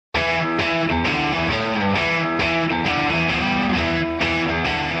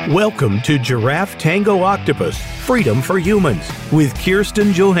Welcome to Giraffe Tango Octopus, Freedom for Humans with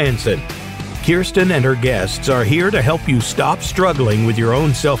Kirsten Johansson. Kirsten and her guests are here to help you stop struggling with your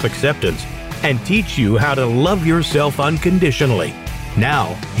own self-acceptance and teach you how to love yourself unconditionally.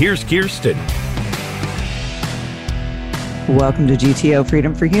 Now, here's Kirsten. Welcome to GTO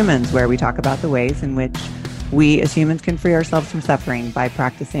Freedom for Humans, where we talk about the ways in which we as humans can free ourselves from suffering by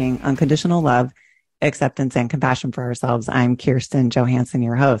practicing unconditional love, acceptance, and compassion for ourselves. I'm Kirsten Johansson,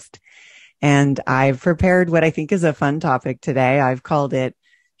 your host, and I've prepared what I think is a fun topic today. I've called it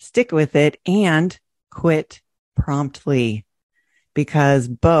Stick With It and Quit Promptly, because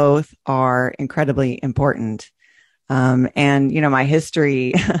both are incredibly important. And you know, my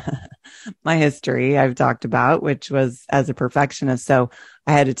history I've talked about, which was as a perfectionist. So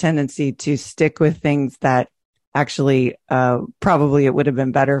I had a tendency to stick with things that actually, probably it would have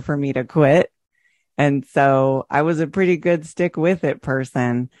been better for me to quit. And so I was a pretty good stick with it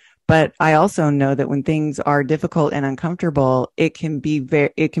person. But I also know that when things are difficult and uncomfortable, it can be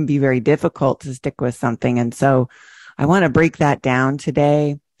very difficult to stick with something. And so I want to break that down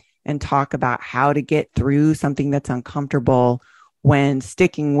today and talk about how to get through something that's uncomfortable when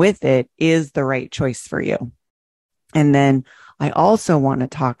sticking with it is the right choice for you. And then I also want to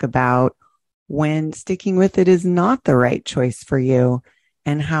talk about when sticking with it is not the right choice for you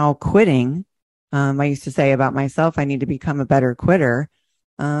and how quitting, I used to say about myself, I need to become a better quitter.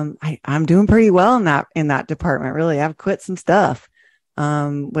 I'm doing pretty well in that department. Really, I've quit some stuff,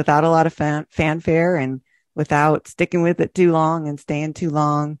 without a lot of fanfare and without sticking with it too long and staying too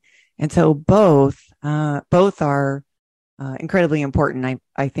long. And so both are incredibly important,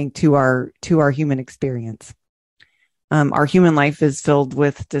 I think, to our human experience. Our human life is filled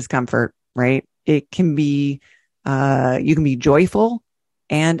with discomfort, right? It can be, you can be joyful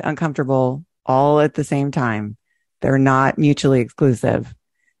and uncomfortable all at the same time. They're not mutually exclusive.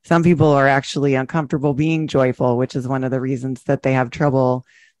 Some people are actually uncomfortable being joyful, which is one of the reasons that they have trouble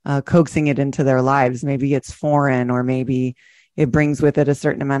coaxing it into their lives. Maybe it's foreign, or maybe it brings with it a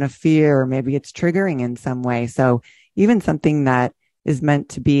certain amount of fear, or maybe it's triggering in some way. So even something that is meant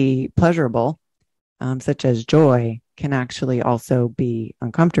to be pleasurable, such as joy, can actually also be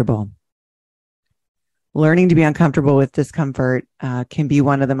uncomfortable. Learning to be uncomfortable with discomfort can be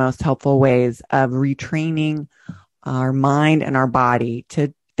one of the most helpful ways of retraining our mind and our body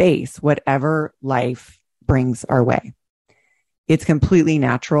to face whatever life brings our way. It's completely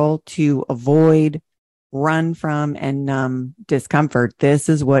natural to avoid, run from, and numb discomfort. This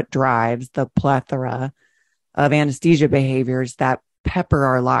is what drives the plethora of anesthesia behaviors that pepper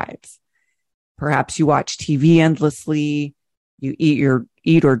our lives. Perhaps you watch TV endlessly, you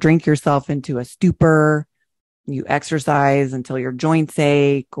eat or drink yourself into a stupor, you exercise until your joints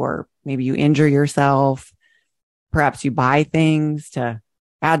ache, or maybe you injure yourself. Perhaps you buy things to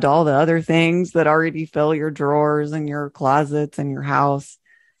add to all the other things that already fill your drawers and your closets and your house.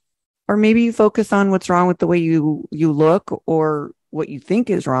 Or maybe you focus on what's wrong with the way you look, or what you think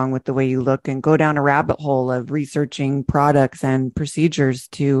is wrong with the way you look, and go down a rabbit hole of researching products and procedures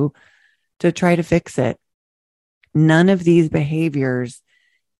to try to fix it. None of these behaviors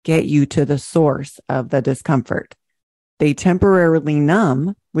get you to the source of the discomfort. They temporarily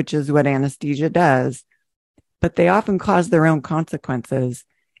numb, which is what anesthesia does, but they often cause their own consequences.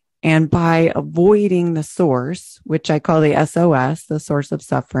 And by avoiding the source, which I call the SOS, the source of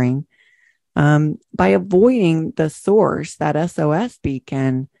suffering, by avoiding the source, that SOS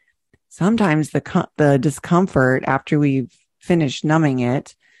beacon, sometimes the discomfort after we've finished numbing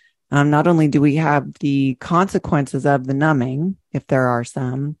it, not only do we have the consequences of the numbing, if there are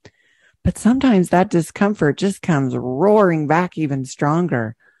some, but sometimes that discomfort just comes roaring back even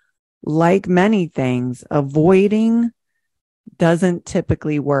stronger. Like many things, avoiding doesn't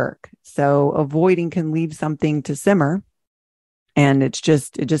typically work. So avoiding can leave something to simmer, and it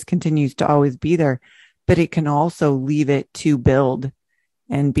just continues to always be there, but it can also leave it to build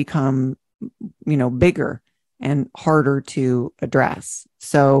and become, bigger and harder to address.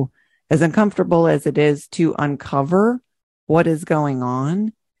 So as uncomfortable as it is to uncover what is going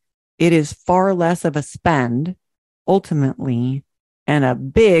on, it is far less of a spend ultimately and a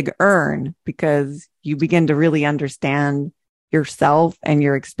big earn, because you begin to really understand yourself and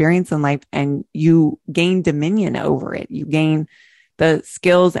your experience in life, and you gain dominion over it. You gain the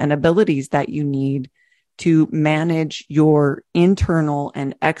skills and abilities that you need to manage your internal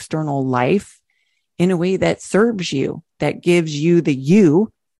and external life in a way that serves you, that gives you the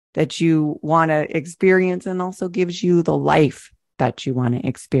you that you want to experience, and also gives you the life that you want to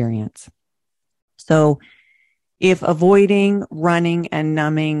experience. So if avoiding, running, and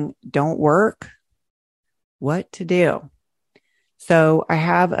numbing don't work, what to do? So I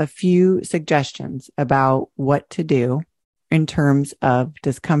have a few suggestions about what to do in terms of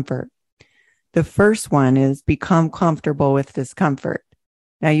discomfort. The first one is become comfortable with discomfort.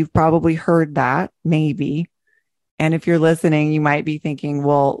 Now, you've probably heard that, maybe. And if you're listening, you might be thinking,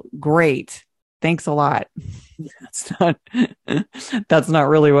 well, great. Thanks a lot. That's not, that's not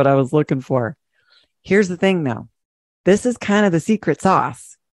really what I was looking for. Here's the thing, though. This is kind of the secret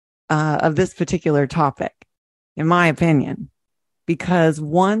sauce of this particular topic, in my opinion, because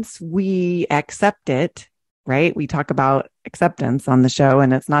once we accept it, right? We talk about acceptance on the show,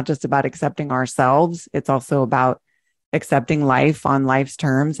 and it's not just about accepting ourselves. It's also about accepting life on life's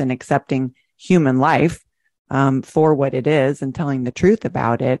terms and accepting human life for what it is and telling the truth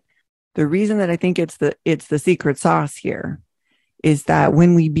about it. The reason that I think it's the secret sauce here is that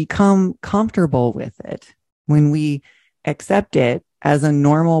when we become comfortable with it, when we accept it as a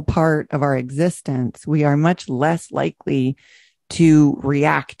normal part of our existence, we are much less likely to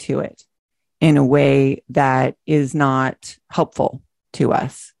react to it in a way that is not helpful to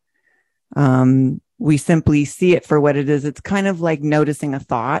us. We simply see it for what it is. It's kind of like noticing a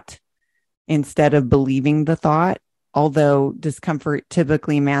thought instead of believing the thought, although discomfort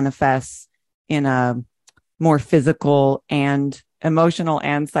typically manifests in a more physical and emotional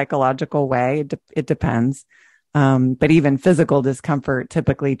and psychological way. It depends. But even physical discomfort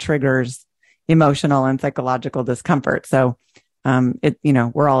typically triggers emotional and psychological discomfort. So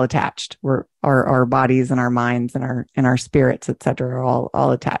we're all attached. Our bodies and our minds and our spirits, et cetera, are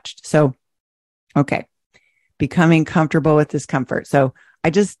all attached. So, okay. Becoming comfortable with discomfort. So I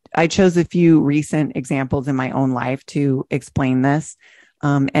chose a few recent examples in my own life to explain this.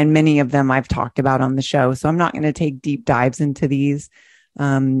 And many of them I've talked about on the show. So I'm not going to take deep dives into these.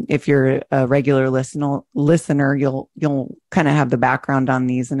 If you're a regular listener, you'll kind of have the background on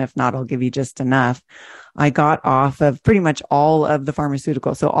these. And if not, I'll give you just enough. I got off of pretty much all of the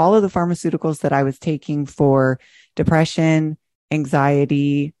pharmaceuticals. So all of the pharmaceuticals that I was taking for depression,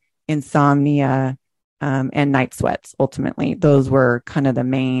 anxiety, insomnia, and night sweats, ultimately, those were kind of the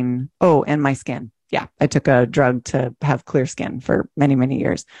main. Oh, and my skin. Yeah. I took a drug to have clear skin for many, many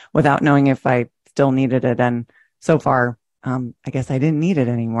years without knowing if I still needed it. And so far, I guess I didn't need it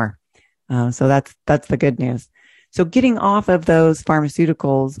anymore. So that's the good news. So getting off of those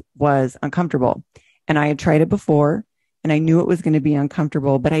pharmaceuticals was uncomfortable. And I had tried it before and I knew it was going to be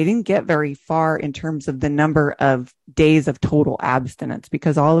uncomfortable, but I didn't get very far in terms of the number of days of total abstinence,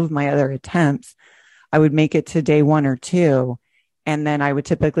 because all of my other attempts, I would make it to day 1 or 2. And then I would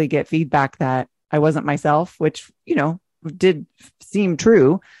typically get feedback that I wasn't myself, which, did seem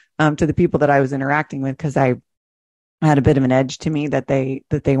true to the people that I was interacting with, because I had a bit of an edge to me that they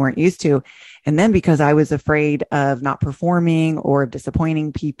weren't used to. And then because I was afraid of not performing or of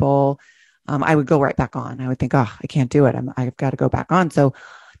disappointing people, I would go right back on. I would think, oh, I can't do it. I've got to go back on. So,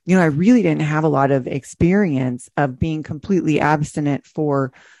 I really didn't have a lot of experience of being completely abstinent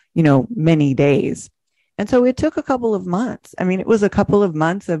for, many days. And so it took a couple of months. I mean, it was a couple of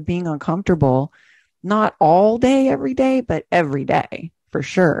months of being uncomfortable, not all day, every day, but every day for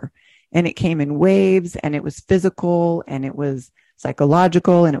sure. And it came in waves, and it was physical, and it was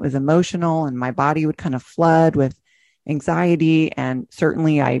psychological, and it was emotional, and my body would kind of flood with anxiety. And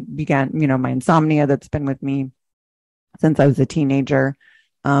certainly I began, my insomnia that's been with me since I was a teenager,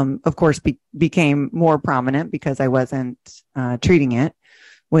 of course, became more prominent because I wasn't treating it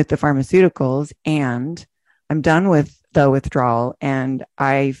with the pharmaceuticals. And I'm done with the withdrawal, and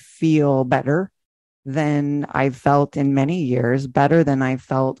I feel better than I've felt in many years, better than I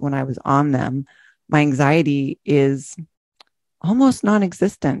felt when I was on them. My anxiety is almost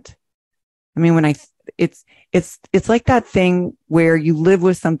non-existent. I mean, it's like that thing where you live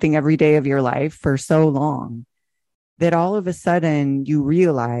with something every day of your life for so long that all of a sudden you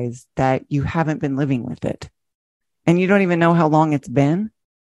realize that you haven't been living with it, and you don't even know how long it's been,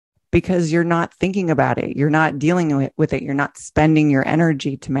 because you're not thinking about it. You're not dealing with it. You're not spending your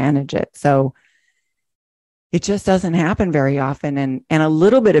energy to manage it. So it just doesn't happen very often. And a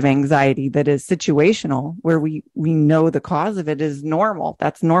little bit of anxiety that is situational, where we know the cause of it, is normal.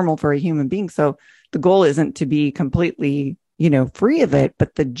 That's normal for a human being. So the goal isn't to be completely, free of it,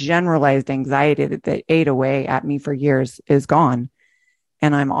 but the generalized anxiety that ate away at me for years is gone.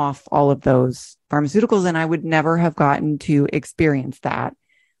 And I'm off all of those pharmaceuticals. And I would never have gotten to experience that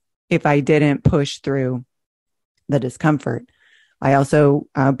if I didn't push through the discomfort. I also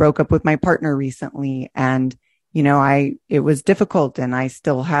broke up with my partner recently, and, it was difficult, and I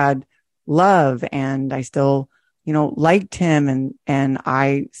still had love, and I still, liked him, and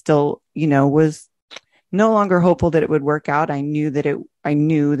I still, was no longer hopeful that it would work out. I knew that I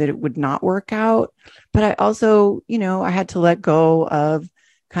knew that it would not work out, but I also, I had to let go of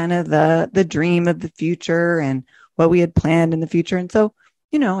kind of the dream of the future and what we had planned in the future. And so,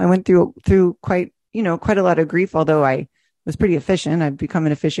 I went through quite a lot of grief, although I was pretty efficient. I've become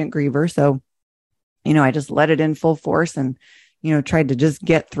an efficient griever. So, I just let it in full force and, tried to just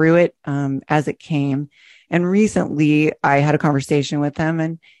get through it, as it came. And recently I had a conversation with him,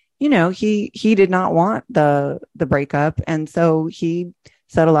 and, he did not want the breakup. And so he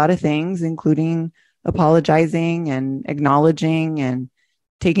said a lot of things, including apologizing and acknowledging and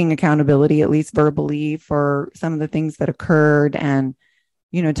taking accountability, at least verbally, for some of the things that occurred, and,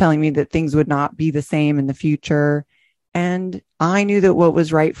 telling me that things would not be the same in the future. And I knew that what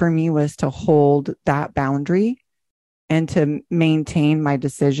was right for me was to hold that boundary and to maintain my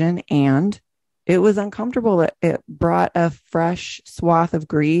decision. And it was uncomfortable. It brought a fresh swath of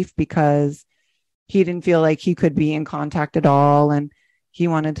grief because he didn't feel like he could be in contact at all. And he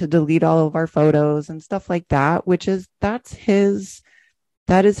wanted to delete all of our photos and stuff like that,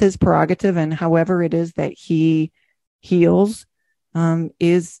 that is his prerogative. And however it is that he heals,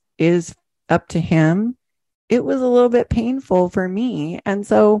 is up to him. It was a little bit painful for me. And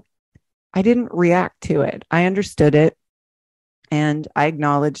so I didn't react to it. I understood it and I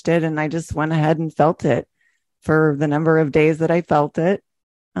acknowledged it, and I just went ahead and felt it for the number of days that I felt it.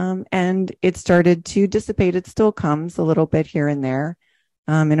 And it started to dissipate. It still comes a little bit here and there,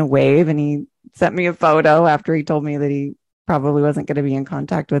 in a wave. And he sent me a photo after he told me that he probably wasn't going to be in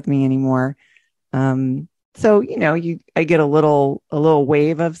contact with me anymore. So, I get a little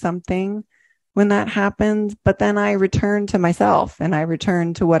wave of something when that happens, but then I return to myself, and I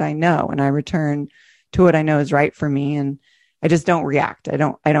return to what I know, and I return to what I know is right for me. And I just don't react. I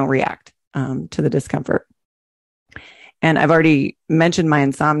don't react, to the discomfort. And I've already mentioned my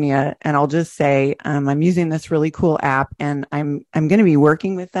insomnia, and I'll just say, I'm using this really cool app, and I'm going to be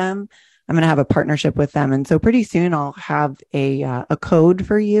working with them. I'm going to have a partnership with them. And so pretty soon I'll have a code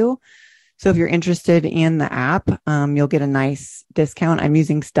for you. So if you're interested in the app, you'll get a nice discount. I'm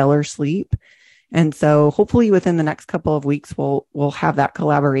using Stellar Sleep. And so hopefully within the next couple of weeks, we'll have that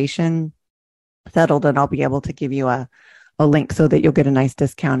collaboration settled, and I'll be able to give you a link so that you'll get a nice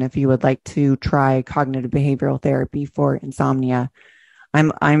discount if you would like to try cognitive behavioral therapy for insomnia.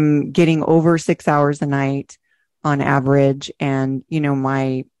 I'm getting over 6 hours a night on average. And,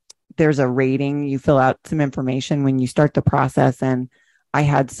 there's a rating. You fill out some information when you start the process. And I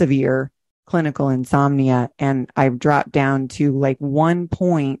had severe clinical insomnia, and I've dropped down to like 1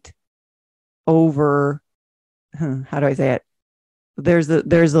 point over, how do I say it? There's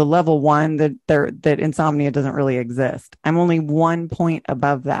a level 1 that insomnia doesn't really exist. I'm only 1 point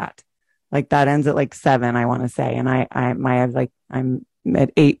above that. Like that ends at like 7, I want to say. And I'm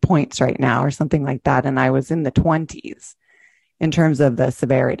at 8 points right now or something like that. And I was in the 20s in terms of the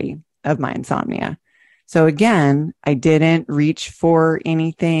severity of my insomnia. So again, I didn't reach for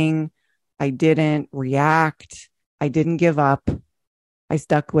anything. I didn't react. I didn't give up. I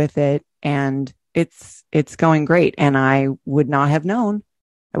stuck with it, and it's going great. And I would not have known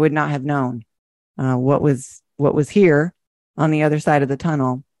what was here on the other side of the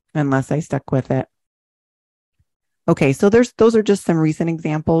tunnel unless I stuck with it. Okay. So those are just some recent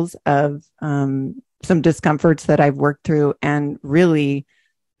examples of, some discomforts that I've worked through, and really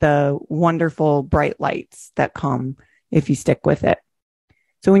the wonderful bright lights that come if you stick with it.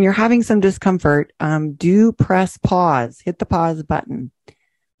 So when you're having some discomfort, do press pause, hit the pause button.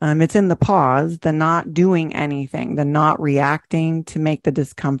 It's in the pause, the not doing anything, the not reacting to make the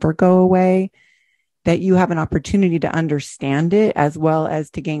discomfort go away, that you have an opportunity to understand it as well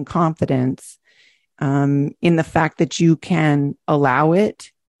as to gain confidence, in the fact that you can allow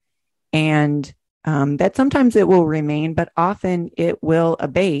it, and that sometimes it will remain, but often it will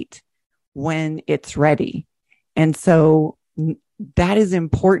abate when it's ready. And so that is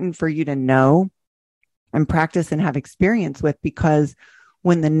important for you to know and practice and have experience with, because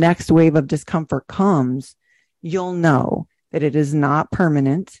when the next wave of discomfort comes, you'll know that it is not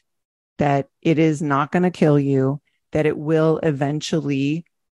permanent, that it is not going to kill you, that it will eventually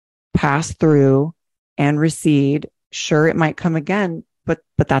pass through and recede. Sure, it might come again, but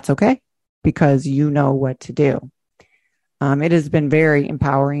that's okay, because you know what to do. It has been very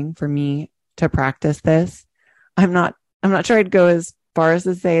empowering for me to practice this. I'm not sure I'd go as far as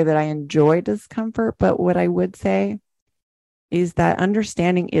to say that I enjoy discomfort, but what I would say is that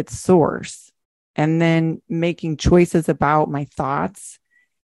understanding its source and then making choices about my thoughts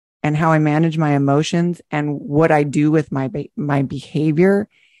and how I manage my emotions and what I do with my behavior,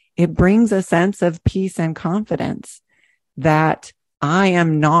 it brings a sense of peace and confidence that I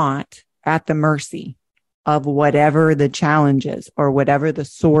am not at the mercy of whatever the challenge is or whatever the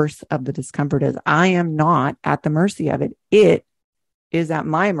source of the discomfort is. I am not at the mercy of it. It is at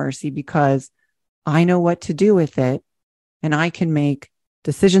my mercy because I know what to do with it, and I can make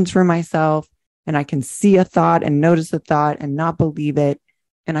decisions for myself, and I can see a thought and notice a thought and not believe it.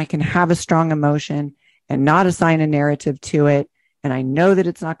 And I can have a strong emotion and not assign a narrative to it. And I know that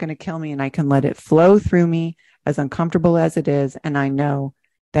it's not going to kill me, and I can let it flow through me as uncomfortable as it is. And I know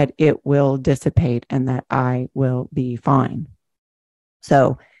that it will dissipate and that I will be fine.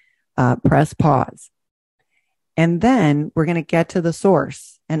 So press pause. And then we're going to get to the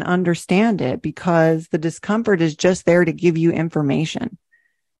source and understand it, because the discomfort is just there to give you information.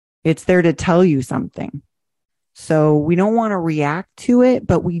 It's there to tell you something. So we don't want to react to it,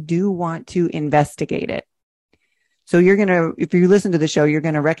 but we do want to investigate it. So if you listen to the show, you're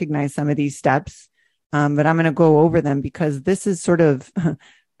going to recognize some of these steps, but I'm going to go over them because this is sort of,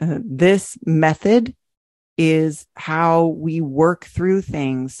 this method is how we work through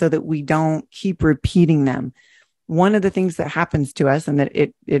things so that we don't keep repeating them. One of the things that happens to us, and that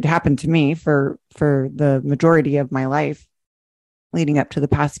it happened to me for the majority of my life leading up to the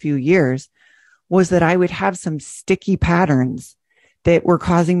past few years, was that I would have some sticky patterns that were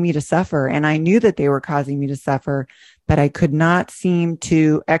causing me to suffer. And I knew that they were causing me to suffer, but I could not seem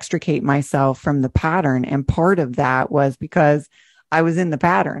to extricate myself from the pattern. And part of that was because I was in the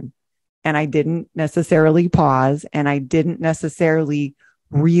pattern and I didn't necessarily pause, and I didn't necessarily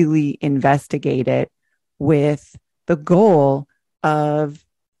really investigate it with the goal of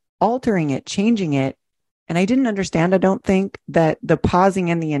altering it, changing it. And I didn't understand, I don't think, that the pausing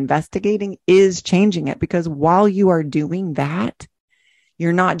and the investigating is changing it, because while you are doing that,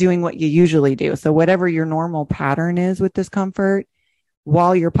 you're not doing what you usually do. So whatever your normal pattern is with discomfort,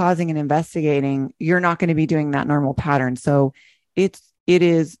 while you're pausing and investigating, you're not going to be doing that normal pattern. So it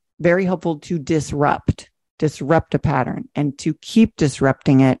is very helpful to disrupt a pattern and to keep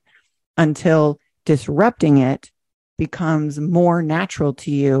disrupting it until disrupting it becomes more natural to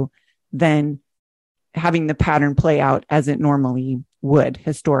you than having the pattern play out as it normally would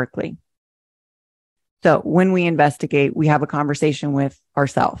historically. So when we investigate, we have a conversation with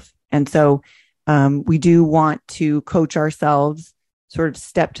ourselves. And so we do want to coach ourselves, sort of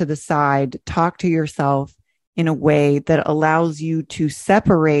step to the side, talk to yourself in a way that allows you to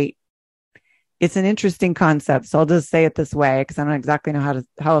separate. It's an interesting concept, so I'll just say it this way because I don't exactly know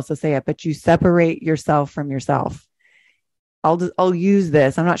how else to say it, but you separate yourself from yourself. I'll use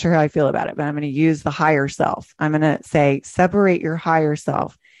this. I'm not sure how I feel about it, but I'm going to use the higher self. I'm going to say separate your higher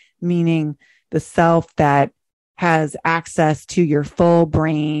self, meaning the self that has access to your full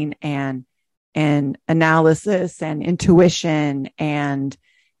brain and analysis and intuition and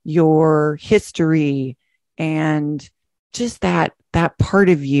your history and just that part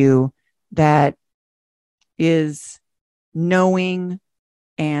of you that is knowing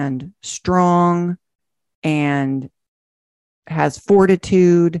and strong and has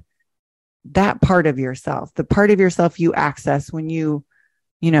fortitude, that part of yourself, the part of yourself you access when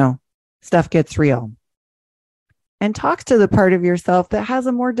stuff gets real, and talks to the part of yourself that has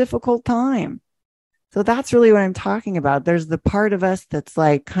a more difficult time. So that's really what I'm talking about. There's the part of us that's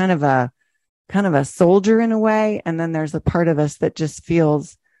like kind of a soldier in a way. And then there's a part of us that just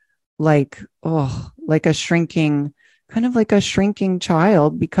feels like a shrinking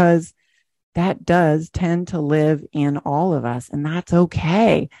child, because that does tend to live in all of us. And that's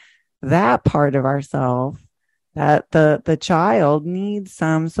okay. That part of ourselves, that the child needs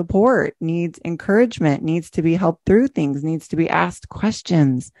some support, needs encouragement, needs to be helped through things, needs to be asked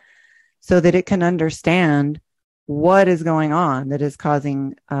questions so that it can understand what is going on that is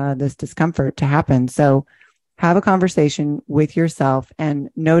causing this discomfort to happen. So have a conversation with yourself and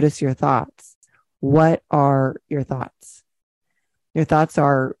notice your thoughts. What are your thoughts? Your thoughts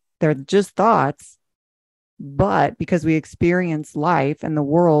they're just thoughts, but because we experience life and the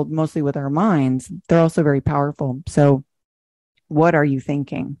world mostly with our minds, they're also very powerful. So what are you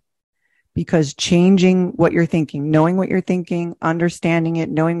thinking? Because changing what you're thinking, knowing what you're thinking, understanding it,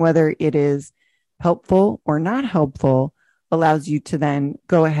 knowing whether it is helpful or not helpful, allows you to then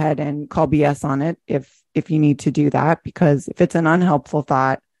go ahead and call BS on it if you need to do that. Because if it's an unhelpful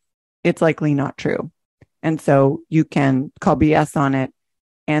thought, it's likely not true. And so you can call BS on it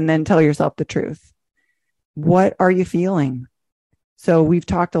and then tell yourself the truth. What are you feeling? So we've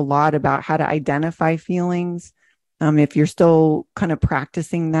talked a lot about how to identify feelings. If you're still kind of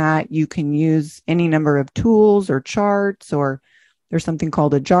practicing that, you can use any number of tools or charts, or there's something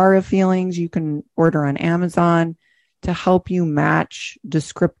called a jar of feelings you can order on Amazon to help you match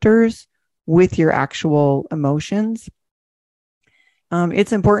descriptors with your actual emotions.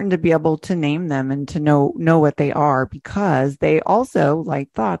 it's important to be able to name them and to know what they are, because they also,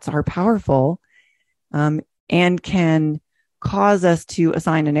 like thoughts, are powerful, and can cause us to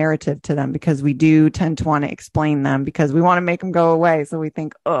assign a narrative to them, because we do tend to want to explain them because we want to make them go away. So we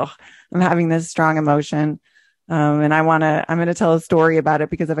think, oh, I'm having this strong emotion. And I'm going to tell a story about it,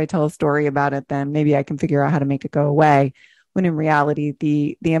 because if I tell a story about it, then maybe I can figure out how to make it go away. When in reality,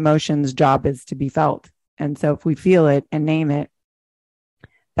 the emotion's job is to be felt. And so if we feel it and name it,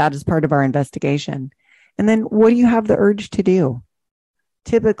 that is part of our investigation. And then what do you have the urge to do?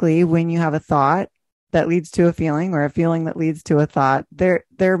 Typically, when you have a thought that leads to a feeling, or a feeling that leads to a thought,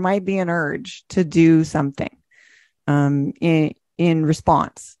 there might be an urge to do something in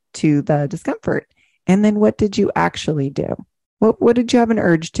response to the discomfort. And then what did you actually do? What did you have an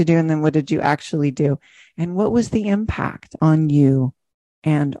urge to do? And then what did you actually do? And what was the impact on you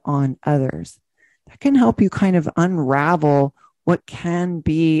and on others? That can help you kind of unravel what can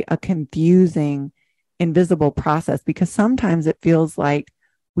be a confusing, invisible process, because sometimes it feels like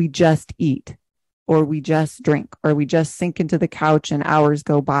we just eat, or we just drink, or we just sink into the couch and hours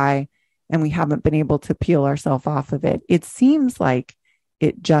go by and we haven't been able to peel ourselves off of it. It seems like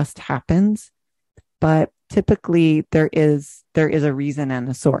it just happens, but typically there is a reason and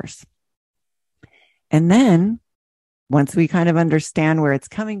a source. And then once we kind of understand where it's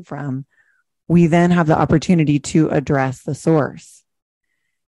coming from, we then have the opportunity to address the source.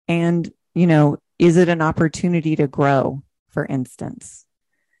 And, is it an opportunity to grow, for instance?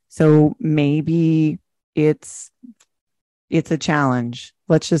 So maybe it's a challenge.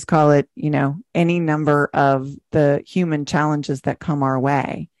 Let's just call it, any number of the human challenges that come our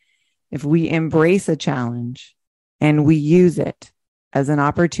way. If we embrace a challenge and we use it as an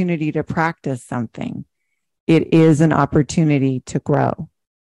opportunity to practice something, it is an opportunity to grow.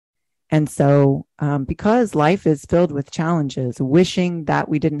 And so, because life is filled with challenges, wishing that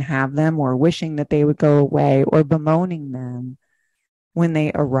we didn't have them, or wishing that they would go away, or bemoaning them when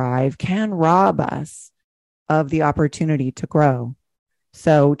they arrive, can rob us of the opportunity to grow.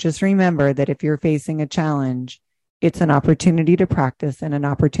 So just remember that if you're facing a challenge, it's an opportunity to practice and an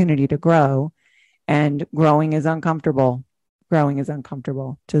opportunity to grow. And growing is uncomfortable. Growing is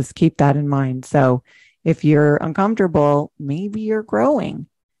uncomfortable. Just keep that in mind. So if you're uncomfortable, maybe you're growing,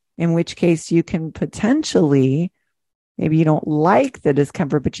 in which case you can potentially, maybe you don't like the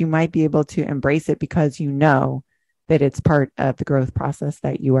discomfort, but you might be able to embrace it because you know that it's part of the growth process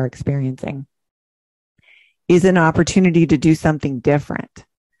that you are experiencing. Is an opportunity to do something different.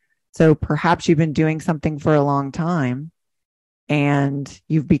 So perhaps you've been doing something for a long time and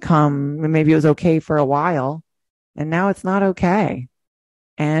you've become, maybe it was okay for a while and now it's not okay.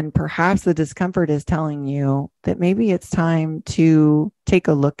 And perhaps the discomfort is telling you that maybe it's time to take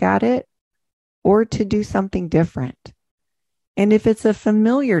a look at it or to do something different. And if it's a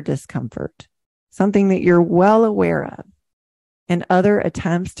familiar discomfort, something that you're well aware of, and other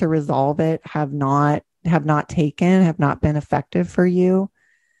attempts to resolve it have not been effective for you,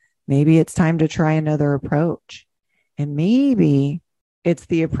 maybe it's time to try another approach. And maybe it's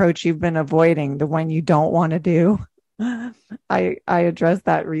the approach you've been avoiding, the one you don't want to do. I addressed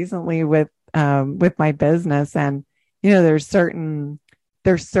that recently with my business, and there's certain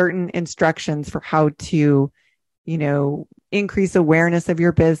instructions for how to increase awareness of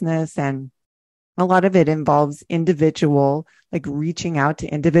your business, and a lot of it involves like reaching out to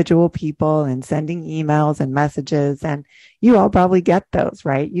individual people and sending emails and messages. And you all probably get those,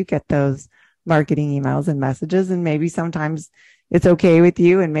 right? You get those marketing emails and messages, and maybe sometimes it's okay with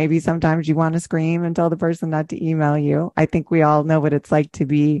you, and maybe sometimes you want to scream and tell the person not to email you. I think we all know what it's like to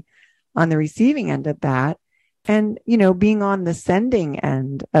be on the receiving end of that. And, being on the sending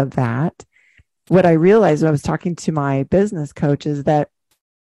end of that, what I realized when I was talking to my business coach is that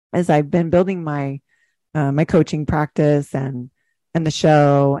as I've been building my coaching practice and the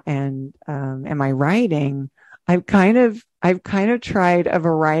show and my writing, I've kind of tried a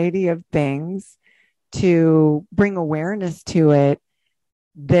variety of things to bring awareness to it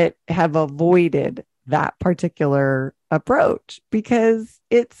that have avoided that particular approach because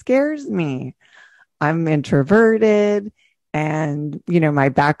it scares me. I'm introverted, and my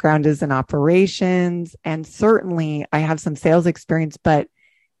background is in operations, and certainly I have some sales experience, but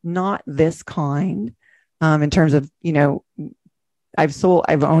not this kind. In terms of,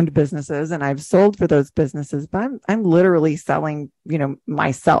 I've owned businesses and I've sold for those businesses, but I'm literally selling,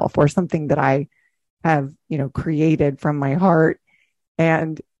 myself or something that I have, created from my heart.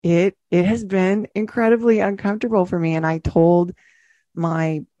 And it has been incredibly uncomfortable for me. And I told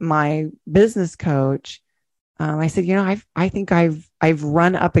my business coach, I said, I think I've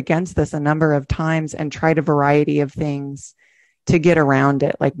run up against this a number of times and tried a variety of things, to get around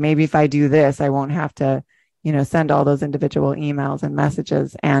it. Like maybe if I do this, I won't have to, send all those individual emails and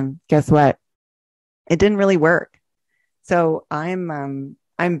messages. And guess what? It didn't really work. So I'm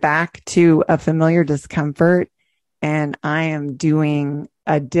back to a familiar discomfort, and I am doing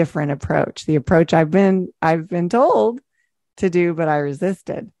a different approach. The approach I've been told to do, but I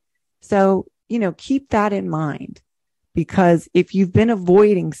resisted. So, keep that in mind, because if you've been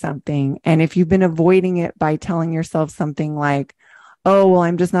avoiding something, and if you've been avoiding it by telling yourself something like, oh, well,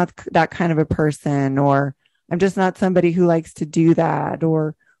 I'm just not that kind of a person, or I'm just not somebody who likes to do that,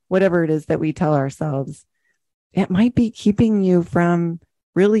 or whatever it is that we tell ourselves, it might be keeping you from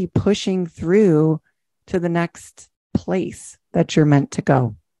really pushing through to the next place that you're meant to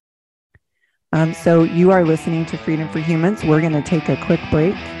go. So you are listening to Freedom for Humans. We're going to take a quick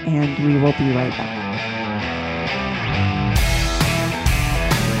break, and we will be right back.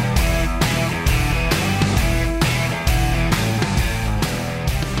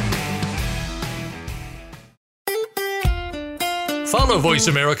 Follow Voice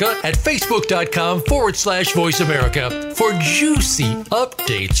America at Facebook.com/Voice America for juicy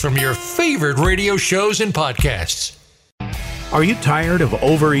updates from your favorite radio shows and podcasts. Are you tired of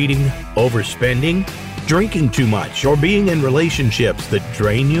overeating, overspending, drinking too much, or being in relationships that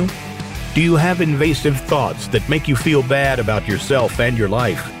drain you? Do you have invasive thoughts that make you feel bad about yourself and your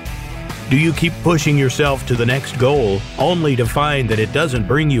life? Do you keep pushing yourself to the next goal only to find that it doesn't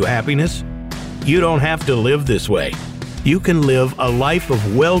bring you happiness? You don't have to live this way. You can live a life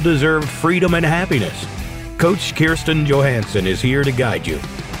of well-deserved freedom and happiness. Coach Kirsten Johansson is here to guide you.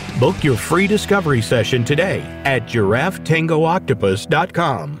 Book your free discovery session today at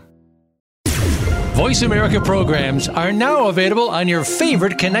giraffetangooctopus.com. Voice America programs are now available on your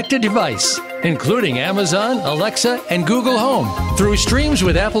favorite connected device, including Amazon, Alexa, and Google Home. Through streams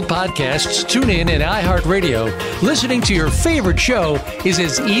with Apple Podcasts, TuneIn, and iHeartRadio, listening to your favorite show is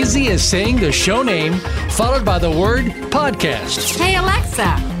as easy as saying the show name followed by the word podcast. Hey,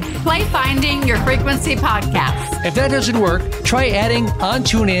 Alexa, play Finding Your Frequency podcast. If that doesn't work, try adding on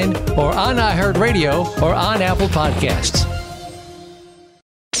TuneIn or on iHeartRadio or on Apple Podcasts.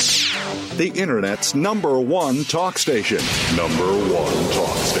 The Internet's #1 talk station. #1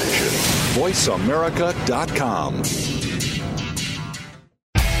 talk station. VoiceAmerica.com.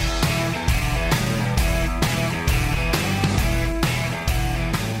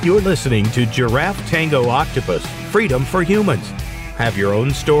 You're listening to Giraffe Tango Octopus, Freedom for Humans. Have your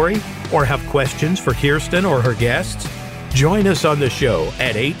own story or have questions for Kirsten or her guests? Join us on the show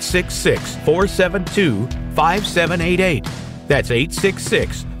at 866-472-5788. That's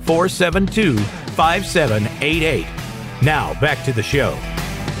 866-472-5788. Now, back to the show.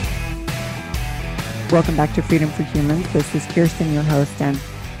 Welcome back to Freedom for Humans. This is Kirsten, your host, and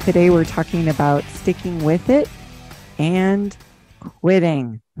today we're talking about sticking with it and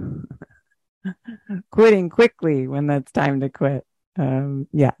quitting. Quitting quickly when that's time to quit.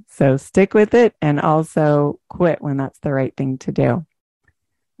 So stick with it and also quit when that's the right thing to do.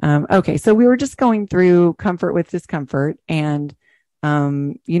 Okay, so we were just going through comfort with discomfort, and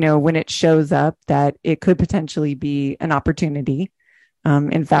when it shows up that it could potentially be an opportunity.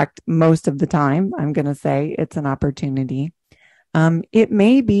 In fact, most of the time, I'm going to say it's an opportunity. It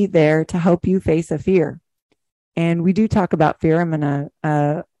may be there to help you face a fear. And we do talk about fear. I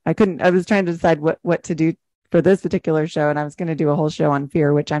was trying to decide what to do for this particular show, and I was going to do a whole show on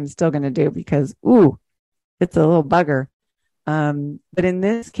fear, which I'm still going to do because, it's a little bugger. But in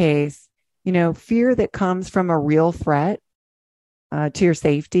this case, fear that comes from a real threat to your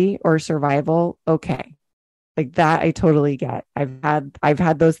safety or survival, okay. Like that, I totally get. I've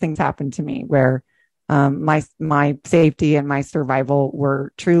had those things happen to me where my safety and my survival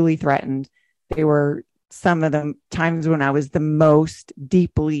were truly threatened. They were some of the times when I was the most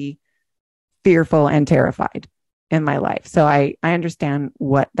deeply fearful and terrified in my life. So I understand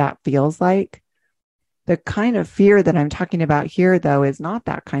what that feels like. The kind of fear that I'm talking about here, though, is not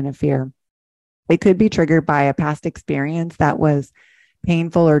that kind of fear. It could be triggered by a past experience that was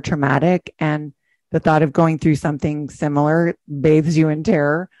painful or traumatic, and the thought of going through something similar bathes you in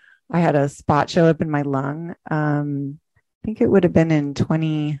terror. I had a spot show up in my lung. I think it would have been in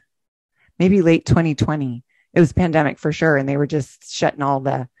maybe late 2020. It was pandemic for sure. And they were just shutting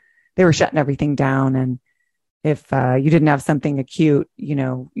everything down. And if you didn't have something acute,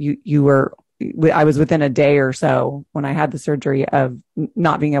 I was within a day or so when I had the surgery of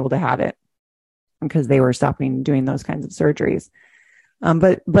not being able to have it because they were stopping doing those kinds of surgeries.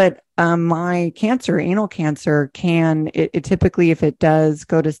 But my cancer, anal cancer, it typically, if it does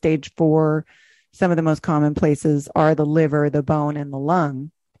go to stage 4, some of the most common places are the liver, the bone, and the lung.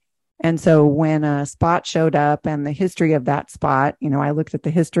 And so when a spot showed up and the history of that spot, I looked at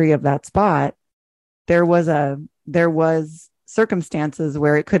the history of that spot, there was circumstances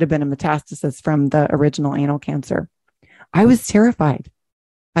where it could have been a metastasis from the original anal cancer. I was terrified.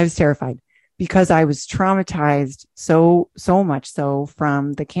 Because I was traumatized so much so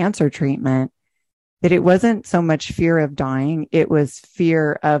from the cancer treatment that it wasn't so much fear of dying. It was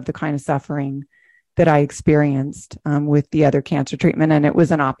fear of the kind of suffering that I experienced with the other cancer treatment, and it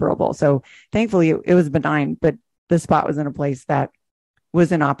was inoperable. So thankfully it was benign, but the spot was in a place that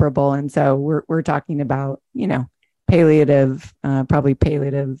was inoperable. And so we're talking about, palliative, probably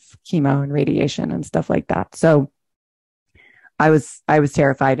palliative chemo and radiation and stuff like that. So I was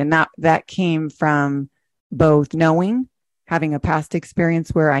terrified. And that came from both having a past experience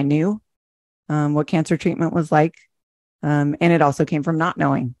where I knew what cancer treatment was like. And it also came from not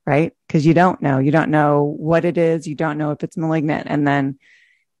knowing, right? Because you don't know what it is. You don't know if it's malignant. And then,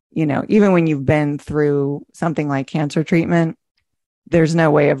 even when you've been through something like cancer treatment, there's no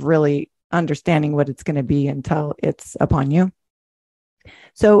way of really understanding what it's going to be until it's upon you.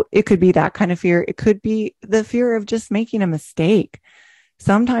 So it could be that kind of fear. It could be the fear of just making a mistake.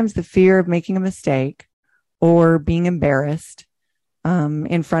 Sometimes the fear of making a mistake or being embarrassed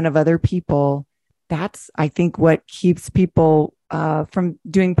in front of other people, that's, I think, what keeps people from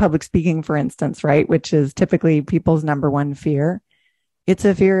doing public speaking, for instance, right? Which is typically people's number one fear. It's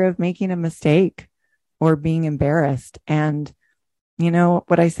a fear of making a mistake or being embarrassed. And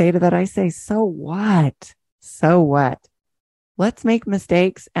what I say to that, I say, so what? So what? Let's make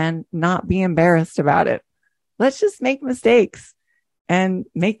mistakes and not be embarrassed about it. Let's just make mistakes and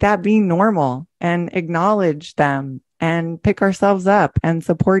make that be normal and acknowledge them and pick ourselves up and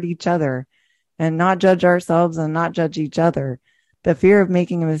support each other and not judge ourselves and not judge each other. The fear of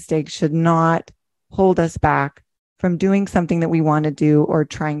making a mistake should not hold us back from doing something that we want to do or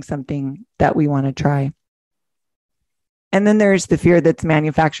trying something that we want to try. And then there's the fear that's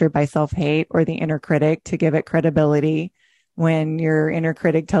manufactured by self-hate or the inner critic to give it credibility. When your inner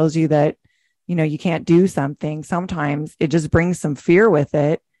critic tells you that, you can't do something, sometimes it just brings some fear with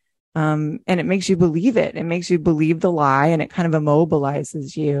it. And it makes you believe it. It makes you believe the lie, and it kind of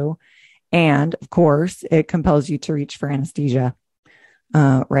immobilizes you. And of course, it compels you to reach for anesthesia,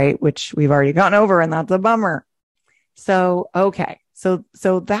 right? Which we've already gone over, and that's a bummer. So, okay. So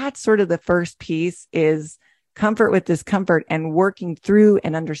that's sort of the first piece, is comfort with discomfort and working through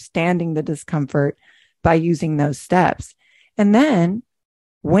and understanding the discomfort by using those steps. And then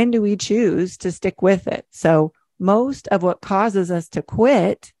when do we choose to stick with it? So most of what causes us to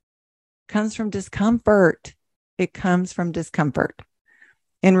quit comes from discomfort. It comes from discomfort.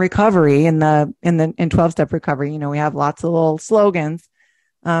 In recovery, in 12-step recovery, we have lots of little slogans,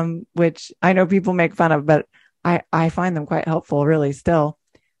 which I know people make fun of, but I find them quite helpful, really, still.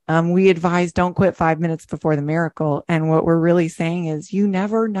 We advise don't quit 5 minutes before the miracle. And what we're really saying is you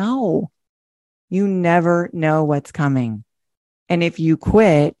never know. You never know what's coming. And if you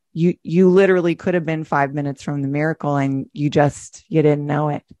quit, you literally could have been 5 minutes from the miracle, and you didn't know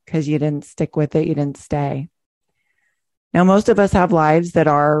it because you didn't stick with it. You didn't stay. Now, most of us have lives that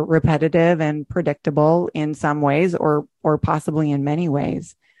are repetitive and predictable in some ways, or possibly in many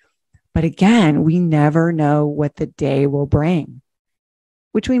ways. But again, we never know what the day will bring,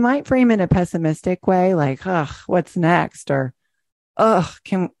 which we might frame in a pessimistic way, like, what's next? Or,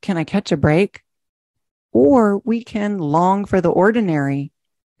 can I catch a break? Or we can long for the ordinary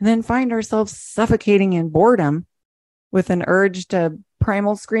and then find ourselves suffocating in boredom with an urge to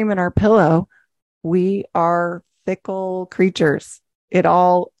primal scream in our pillow. We are fickle creatures. That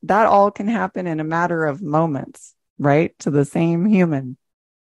all can happen in a matter of moments, right? To the same human.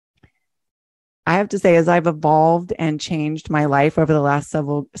 I have to say, as I've evolved and changed my life over the last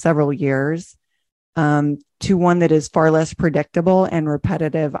several years, to one that is far less predictable and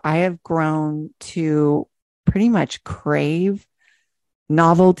repetitive, I have grown to pretty much crave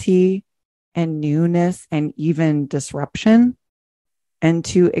novelty and newness and even disruption, and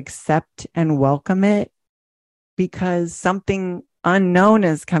to accept and welcome it because something unknown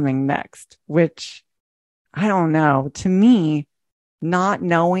is coming next, which I don't know. To me, not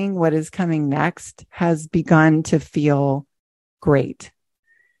knowing what is coming next has begun to feel great.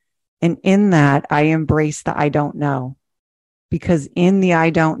 And in that, I embrace the I don't know, because in the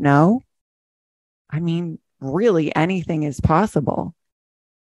I don't know, really anything is possible.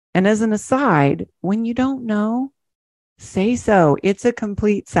 And as an aside, when you don't know, say so. It's a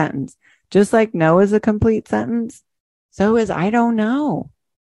complete sentence. Just like no is a complete sentence, so is I don't know.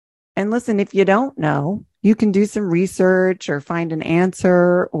 And listen, if you don't know, you can do some research or find an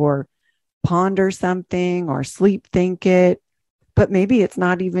answer or ponder something or sleep think it. but maybe it's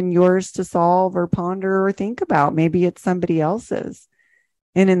not even yours to solve or ponder or think about. Maybe it's somebody else's.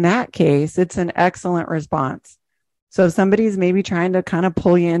 And in that case, it's an excellent response. So if somebody's maybe trying to kind of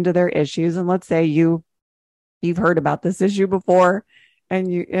pull you into their issues, and let's say you've heard about this issue before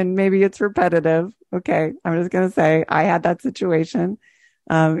and maybe it's repetitive. Okay. I'm just going to say I had that situation,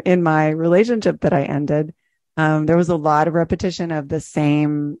 in my relationship that I ended. There was a lot of repetition of the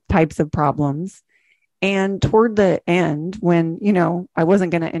same types of problems. And toward the end, when, I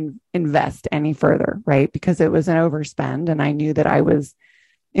wasn't going to invest any further, right? Because it was an overspend and I knew that I was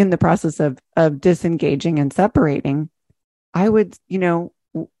in the process of disengaging and separating. I would,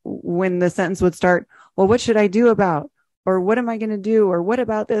 when the sentence would start, well, what should I do about, or what am I going to do? Or what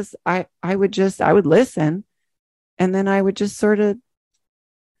about this? I would listen. And then I would just sort of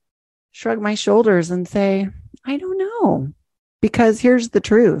shrug my shoulders and say, I don't know, because here's the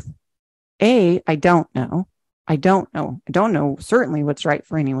truth. I don't know. I don't know certainly what's right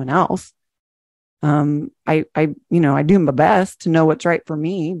for anyone else. I do my best to know what's right for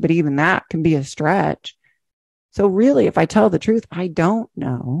me, but even that can be a stretch. So really, if I tell the truth, I don't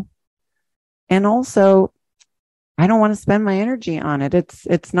know. And also, I don't want to spend my energy on it.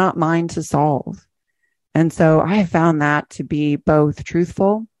 It's not mine to solve. And so I found that to be both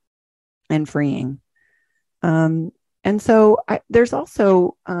truthful and freeing. And so there's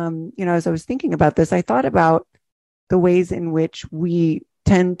also, as I was thinking about this, I thought about the ways in which we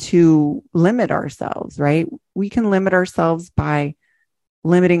tend to limit ourselves, right? We can limit ourselves by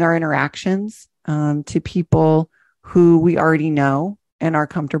limiting our interactions to people who we already know and are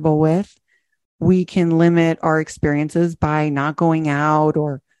comfortable with. We can limit our experiences by not going out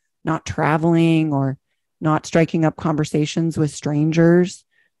or not traveling or not striking up conversations with strangers.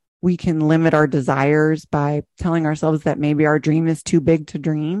 We can limit our desires by telling ourselves that maybe our dream is too big to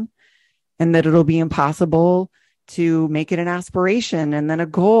dream and that it'll be impossible to make it an aspiration and then a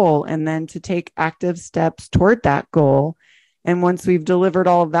goal and then to take active steps toward that goal. And once we've delivered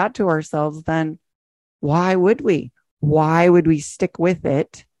all of that to ourselves, then why would we? Why would we stick with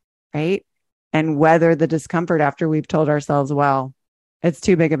it, right? And weather the discomfort after we've told ourselves, well, it's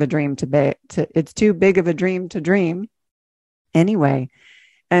too big of a dream it's too big of a dream to dream anyway.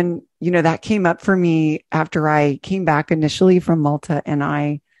 And, that came up for me after I came back initially from Malta, and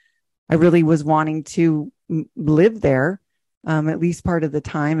I really was wanting to live there, at least part of the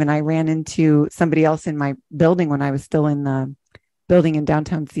time. And I ran into somebody else in my building when I was still in the building in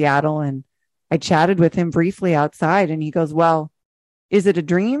downtown Seattle. And I chatted with him briefly outside, and he goes, well, is it a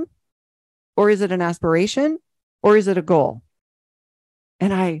dream or is it an aspiration or is it a goal?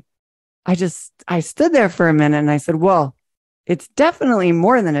 And I stood there for a minute and I said, well, it's definitely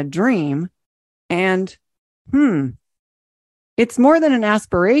more than a dream. And, it's more than an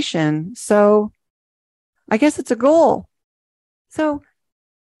aspiration. So I guess it's a goal. So,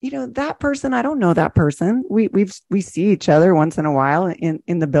 that person, I don't know that person. We see each other once in a while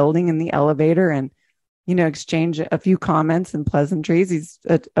in the building, in the elevator, and, exchange a few comments and pleasantries. He's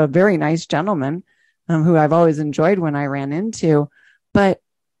a very nice gentleman, who I've always enjoyed when I ran into, but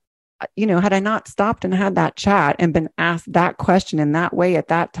had I not stopped and had that chat and been asked that question in that way at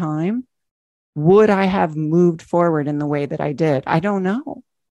that time, would I have moved forward in the way that I did? I don't know,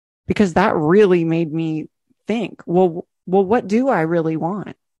 because that really made me think, well, what do I really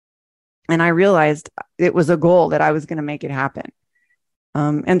want? And I realized it was a goal that I was going to make it happen.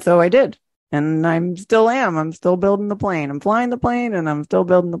 And so I did. And I'm still building the plane. I'm flying the plane and I'm still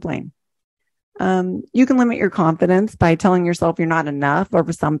building the plane. You can limit your confidence by telling yourself you're not enough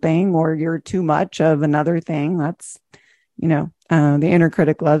of something or you're too much of another thing. That's, the inner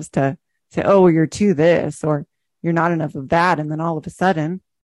critic loves to say, oh, well, you're too this or you're not enough of that. And then all of a sudden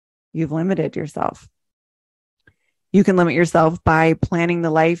you've limited yourself. You can limit yourself by planning the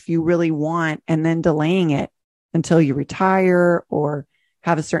life you really want and then delaying it until you retire or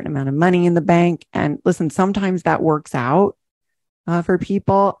have a certain amount of money in the bank. And listen, sometimes that works out for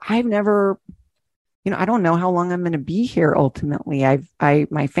people. I've never, I don't know how long I'm going to be here ultimately.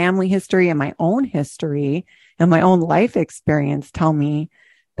 My family history and my own history and my own life experience tell me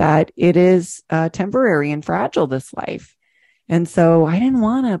that it is temporary and fragile, this life. And so I didn't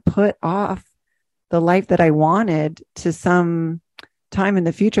want to put off the life that I wanted to some time in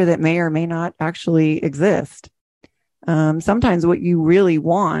the future that may or may not actually exist. Sometimes what you really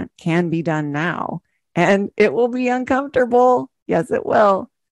want can be done now, and it will be uncomfortable. Yes, it will.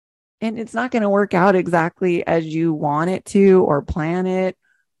 And it's not going to work out exactly as you want it to or plan it,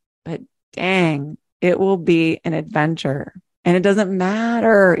 but dang, it will be an adventure. And it doesn't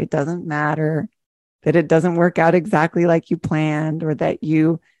matter. It doesn't matter that it doesn't work out exactly like you planned or that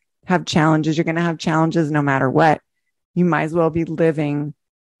you have challenges. You're going to have challenges no matter what. You might as well be living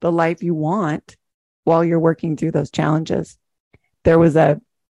the life you want while you're working through those challenges. There was a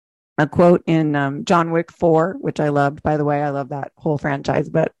quote in John Wick 4, which I loved, by the way. I love that whole franchise,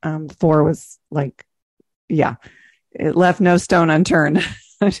 but 4 was like, yeah, it left no stone unturned.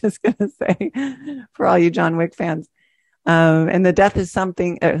 I'm just going to say for all you John Wick fans. And the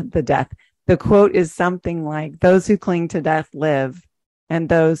quote is something like, those who cling to death live, and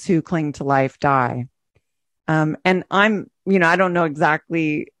those who cling to life die. And I don't know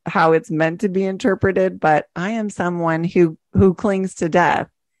exactly how it's meant to be interpreted, but I am someone who clings to death.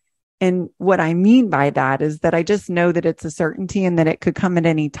 And what I mean by that is that I just know that it's a certainty and that it could come at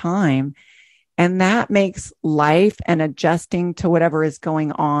any time. And that makes life and adjusting to whatever is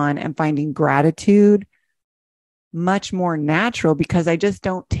going on and finding gratitude much more natural, because I just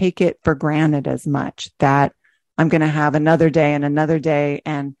don't take it for granted as much that I'm going to have another day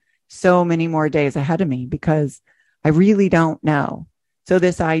and so many more days ahead of me, because I really don't know. So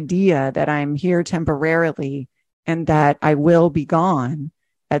this idea that I'm here temporarily and that I will be gone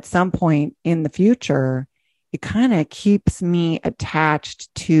at some point in the future, it kind of keeps me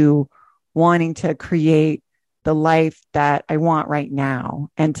attached to wanting to create the life that I want right now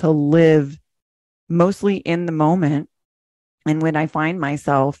and to live mostly in the moment. And when I find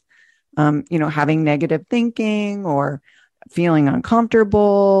myself, having negative thinking or feeling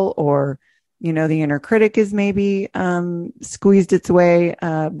uncomfortable, or, the inner critic is maybe squeezed its way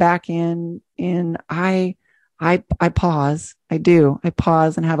back in, I pause. I do. I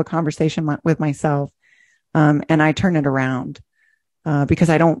pause and have a conversation with myself. And I turn it around because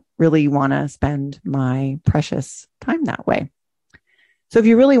I don't really want to spend my precious time that way. So if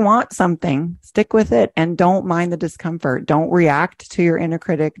you really want something, stick with it and don't mind the discomfort. Don't react to your inner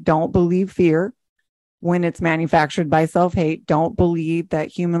critic. Don't believe fear when it's manufactured by self-hate. Don't believe that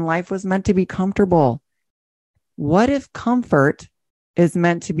human life was meant to be comfortable. What if comfort is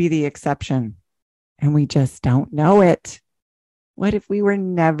meant to be the exception and we just don't know it? What if we were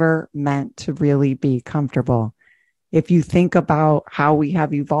never meant to really be comfortable? If you think about how we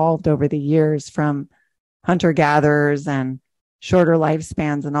have evolved over the years from hunter-gatherers and shorter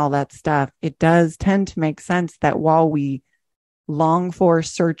lifespans and all that stuff, it does tend to make sense that while we long for,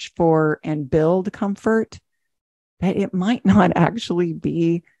 search for, and build comfort, that it might not actually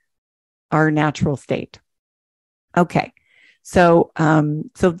be our natural state. Okay. So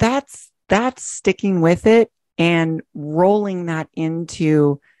that's sticking with it and rolling that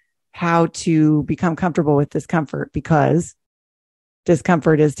into how to become comfortable with discomfort, because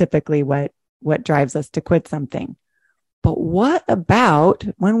discomfort is typically what drives us to quit something. But what about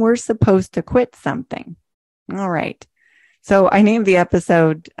when we're supposed to quit something? All right. So I named the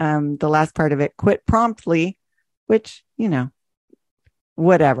episode, the last part of it, Quit Promptly, which,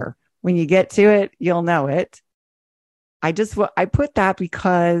 whatever. When you get to it, you'll know it. I put that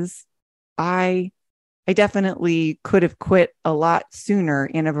because I definitely could have quit a lot sooner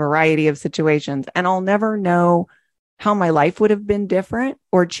in a variety of situations, and I'll never know how my life would have been different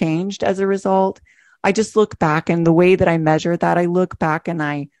or changed as a result. I just look back, and the way that I measure that, I look back and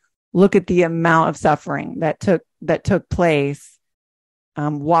I look at the amount of suffering that took place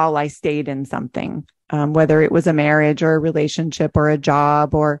while I stayed in something, whether it was a marriage or a relationship or a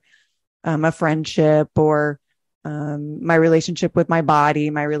job or a friendship or my relationship with my body,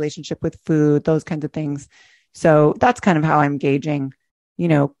 my relationship with food, those kinds of things. So that's kind of how I'm gauging,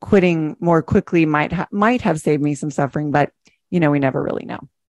 quitting more quickly might have saved me some suffering, but, we never really know.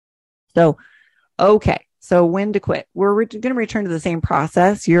 So, okay. So when to quit? We're going to return to the same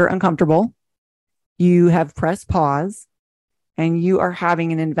process. You're uncomfortable. You have pressed pause and you are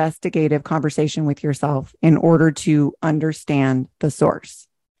having an investigative conversation with yourself in order to understand the source.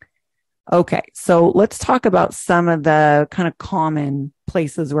 Okay, so let's talk about some of the kind of common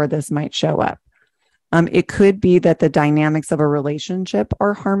places where this might show up. It could be that the dynamics of a relationship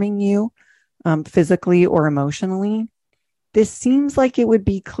are harming you physically or emotionally. This seems like it would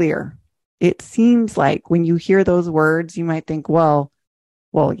be clear. It seems like when you hear those words, you might think, well,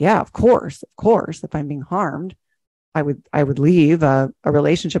 yeah, of course, if I'm being harmed, I would leave a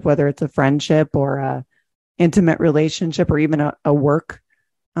relationship, whether it's a friendship or a intimate relationship or even a work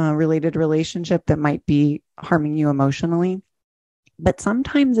related relationship that might be harming you emotionally. But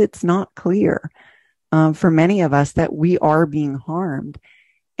sometimes it's not clear for many of us that we are being harmed.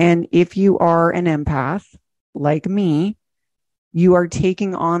 And if you are an empath like me, you are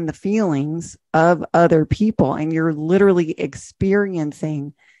taking on the feelings of other people and you're literally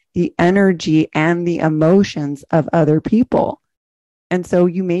experiencing the energy and the emotions of other people. And so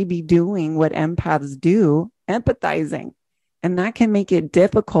you may be doing what empaths do, empathizing. And that can make it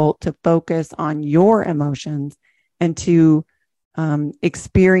difficult to focus on your emotions and to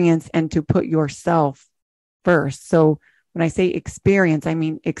experience and to put yourself first. So when I say experience, I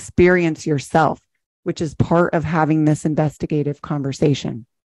mean experience yourself, which is part of having this investigative conversation.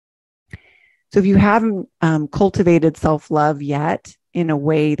 So if you haven't cultivated self-love yet in a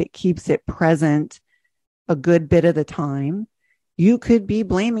way that keeps it present a good bit of the time, you could be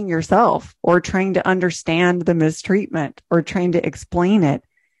blaming yourself or trying to understand the mistreatment or trying to explain it.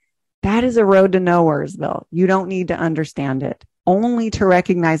 That is a road to nowheresville. You don't need to understand it, only to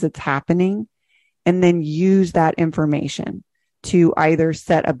recognize it's happening and then use that information to either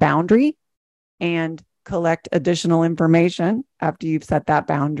set a boundary and collect additional information after you've set that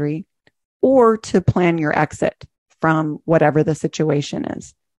boundary, or to plan your exit from whatever the situation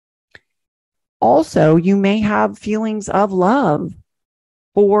is. Also, you may have feelings of love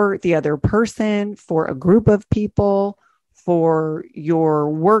for the other person, for a group of people, for your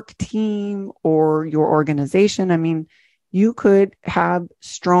work team or your organization. I mean, you could have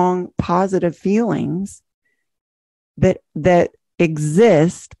strong positive feelings that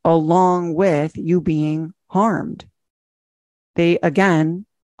exist along with you being harmed. They, again,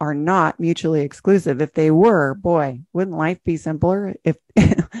 are not mutually exclusive. If they were, boy, wouldn't life be simpler if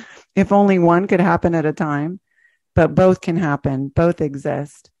if only one could happen at a time? But both can happen, both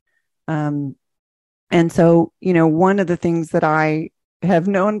exist. And so, one of the things that I have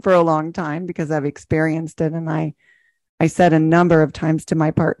known for a long time because I've experienced it, and I said a number of times to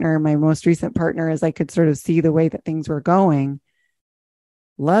my partner, my most recent partner, as I could sort of see the way that things were going,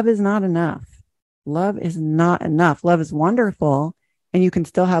 love is not enough. Love is not enough. Love is wonderful. And you can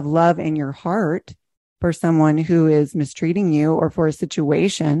still have love in your heart for someone who is mistreating you or for a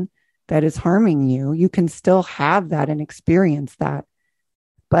situation that is harming you. You can still have that and experience that.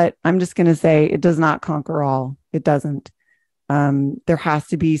 But I'm just going to say it does not conquer all. It doesn't. There has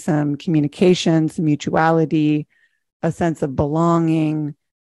to be some communication, some mutuality, a sense of belonging.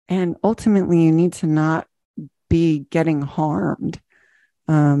 And ultimately, you need to not be getting harmed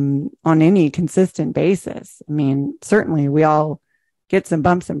on any consistent basis. I mean, certainly we all get some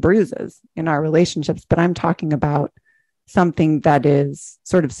bumps and bruises in our relationships, but I'm talking about something that is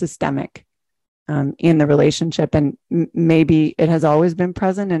sort of systemic in the relationship. And maybe it has always been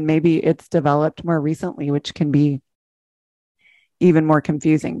present and maybe it's developed more recently, which can be even more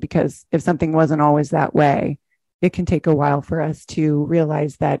confusing, because if something wasn't always that way, it can take a while for us to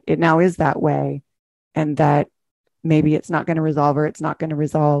realize that it now is that way and that maybe it's not going to resolve, or it's not going to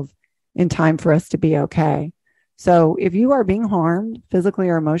resolve in time for us to be okay. So if you are being harmed physically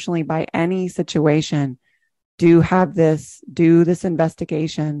or emotionally by any situation, do this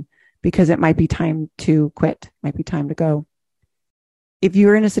investigation, because it might be time to quit, might be time to go. If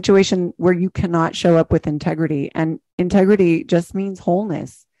you're in a situation where you cannot show up with integrity, and integrity just means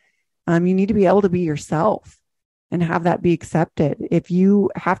wholeness, you need to be able to be yourself and have that be accepted. If you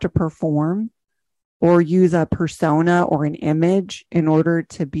have to perform or use a persona or an image in order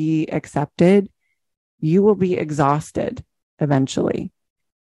to be accepted, you will be exhausted eventually.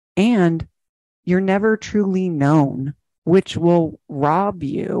 And you're never truly known, which will rob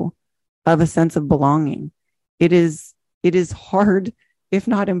you of a sense of belonging. It is hard, if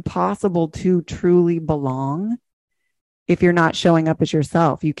not impossible, to truly belong if you're not showing up as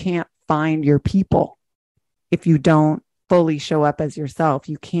yourself. You can't find your people if you don't fully show up as yourself.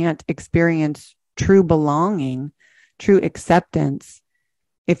 You can't experience true belonging, true acceptance,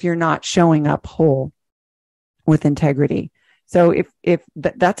 if you're not showing up whole with integrity. So if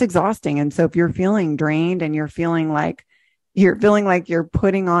that's exhausting. And so if you're feeling drained and you're feeling like you're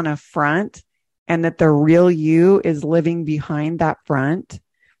putting on a front and that the real you is living behind that front,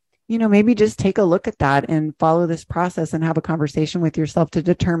 maybe just take a look at that and follow this process and have a conversation with yourself to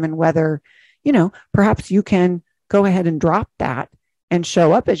determine whether, perhaps you can go ahead and drop that and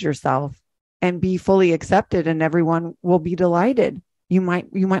show up as yourself and be fully accepted, and everyone will be delighted. You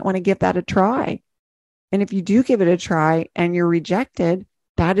might want to give that a try. And if you do give it a try and you're rejected,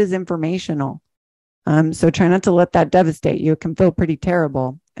 that is informational. So try not to let that devastate you. It can feel pretty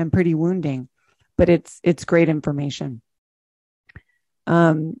terrible and pretty wounding, but it's great information.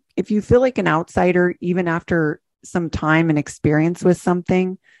 If you feel like an outsider, even after some time and experience with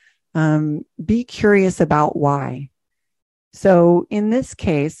something, be curious about why. So in this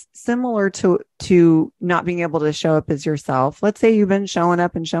case, similar to not being able to show up as yourself, let's say you've been showing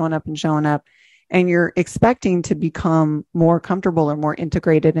up and showing up and showing up, and you're expecting to become more comfortable or more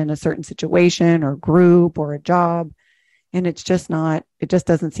integrated in a certain situation or group or a job, and it just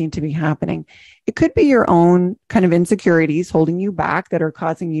doesn't seem to be happening. It could be your own kind of insecurities holding you back that are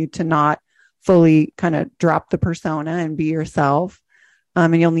causing you to not fully kind of drop the persona and be yourself.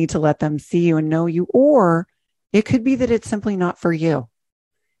 And you'll need to let them see you and know you. Or It could be that it's simply not for you.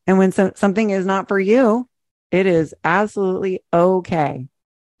 And when something is not for you, it is absolutely okay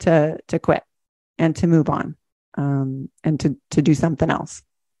to quit and to move on, and to do something else.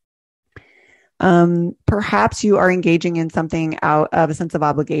 Perhaps you are engaging in something out of a sense of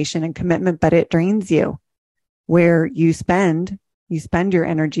obligation and commitment, but it drains you, where you spend your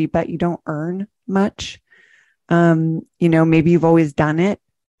energy, but you don't earn much. Maybe you've always done it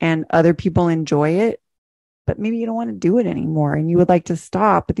and other people enjoy it, but maybe you don't want to do it anymore and you would like to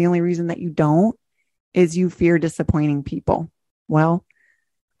stop. But the only reason that you don't is you fear disappointing people. Well,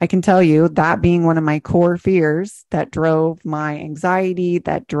 I can tell you that being one of my core fears that drove my anxiety,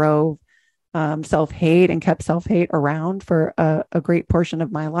 that drove self-hate and kept self-hate around for a great portion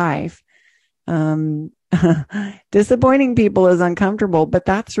of my life. Disappointing people is uncomfortable, but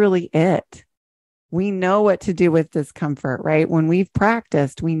that's really it. We know what to do with discomfort, right? When we've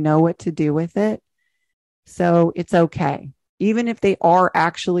practiced, we know what to do with it. So it's okay. Even if they are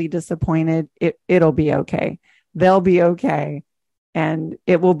actually disappointed, it'll be okay. They'll be okay. And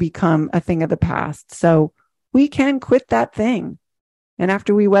it will become a thing of the past. So we can quit that thing. And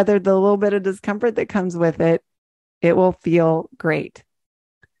after we weather the little bit of discomfort that comes with it, it will feel great.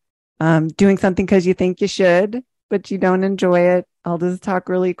 Doing something because you think you should, but you don't enjoy it. I'll just talk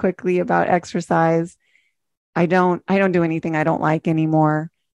really quickly about exercise. I don't do anything I don't like anymore.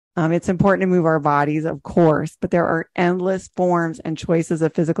 It's important to move our bodies, of course, but there are endless forms and choices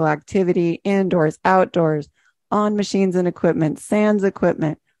of physical activity, indoors, outdoors, on machines and equipment, sans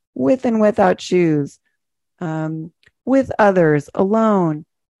equipment, with and without shoes, with others, alone.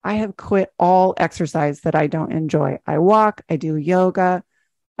 I have quit all exercise that I don't enjoy. I walk, I do yoga,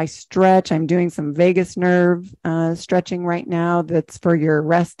 I stretch. I'm doing some vagus nerve stretching right now. That's for your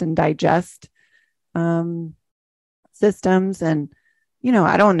rest and digest systems. And,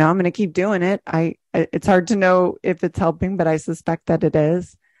 I don't know. I'm going to keep doing it. It's hard to know if it's helping, but I suspect that it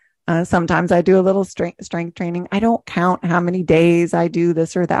is. Sometimes I do a little strength training. I don't count how many days I do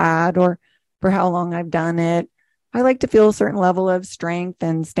this or that, or for how long I've done it. I like to feel a certain level of strength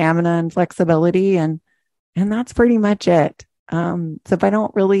and stamina and flexibility. And that's pretty much it. So if I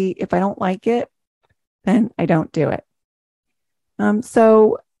don't like it, then I don't do it.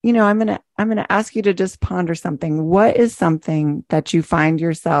 So, I'm going to ask you to just ponder something. What is something that you find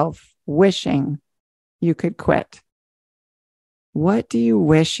yourself wishing you could quit? What do you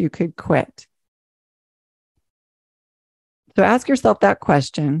wish you could quit? So ask yourself that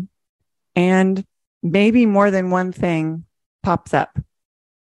question, and maybe more than one thing pops up.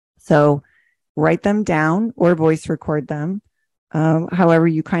 So write them down or voice record them. However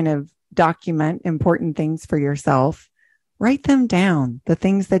you kind of document important things for yourself. Write them down, the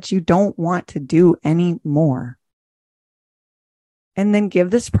things that you don't want to do anymore. And then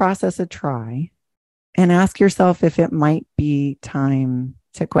give this process a try and ask yourself if it might be time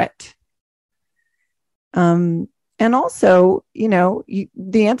to quit. And also,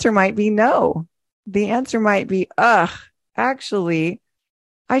 the answer might be no. The answer might be, actually,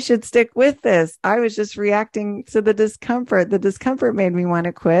 I should stick with this. I was just reacting to the discomfort. The discomfort made me want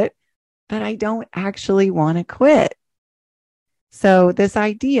to quit, but I don't actually want to quit. So this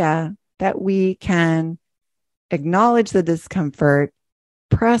idea that we can acknowledge the discomfort,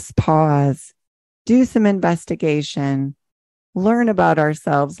 press pause, do some investigation, learn about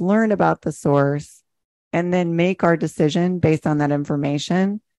ourselves, learn about the source, and then make our decision based on that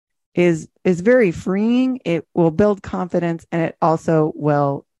information is very freeing. It will build confidence, and it also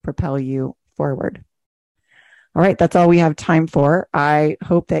will propel you forward. All right, that's all we have time for. I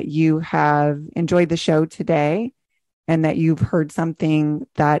hope that you have enjoyed the show today and that you've heard something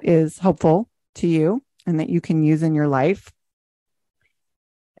that is helpful to you and that you can use in your life.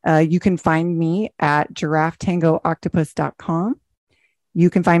 You can find me at giraffetangooctopus.com. You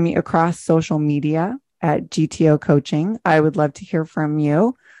can find me across social media at GTO Coaching. I would love to hear from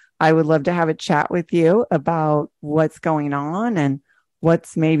you. I would love to have a chat with you about what's going on and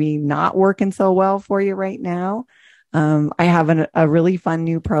what's maybe not working so well for you right now. I have a really fun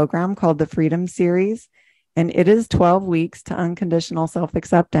new program called the Freedom Series, and it is 12 weeks to unconditional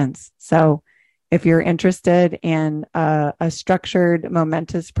self-acceptance. So if you're interested in a structured,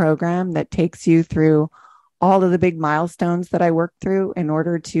 momentous program that takes you through all of the big milestones that I work through in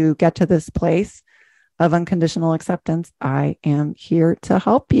order to get to this place of unconditional acceptance, I am here to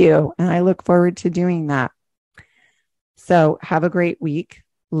help you. And I look forward to doing that. So have a great week.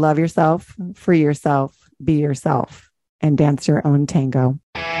 Love yourself, free yourself, be yourself, and dance your own tango.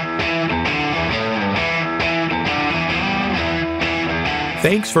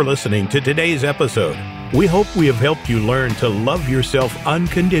 Thanks for listening to today's episode. We hope we have helped you learn to love yourself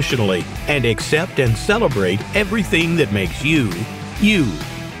unconditionally and accept and celebrate everything that makes you, you.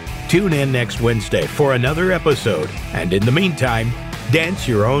 Tune in next Wednesday for another episode, and in the meantime, dance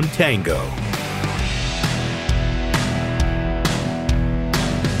your own tango.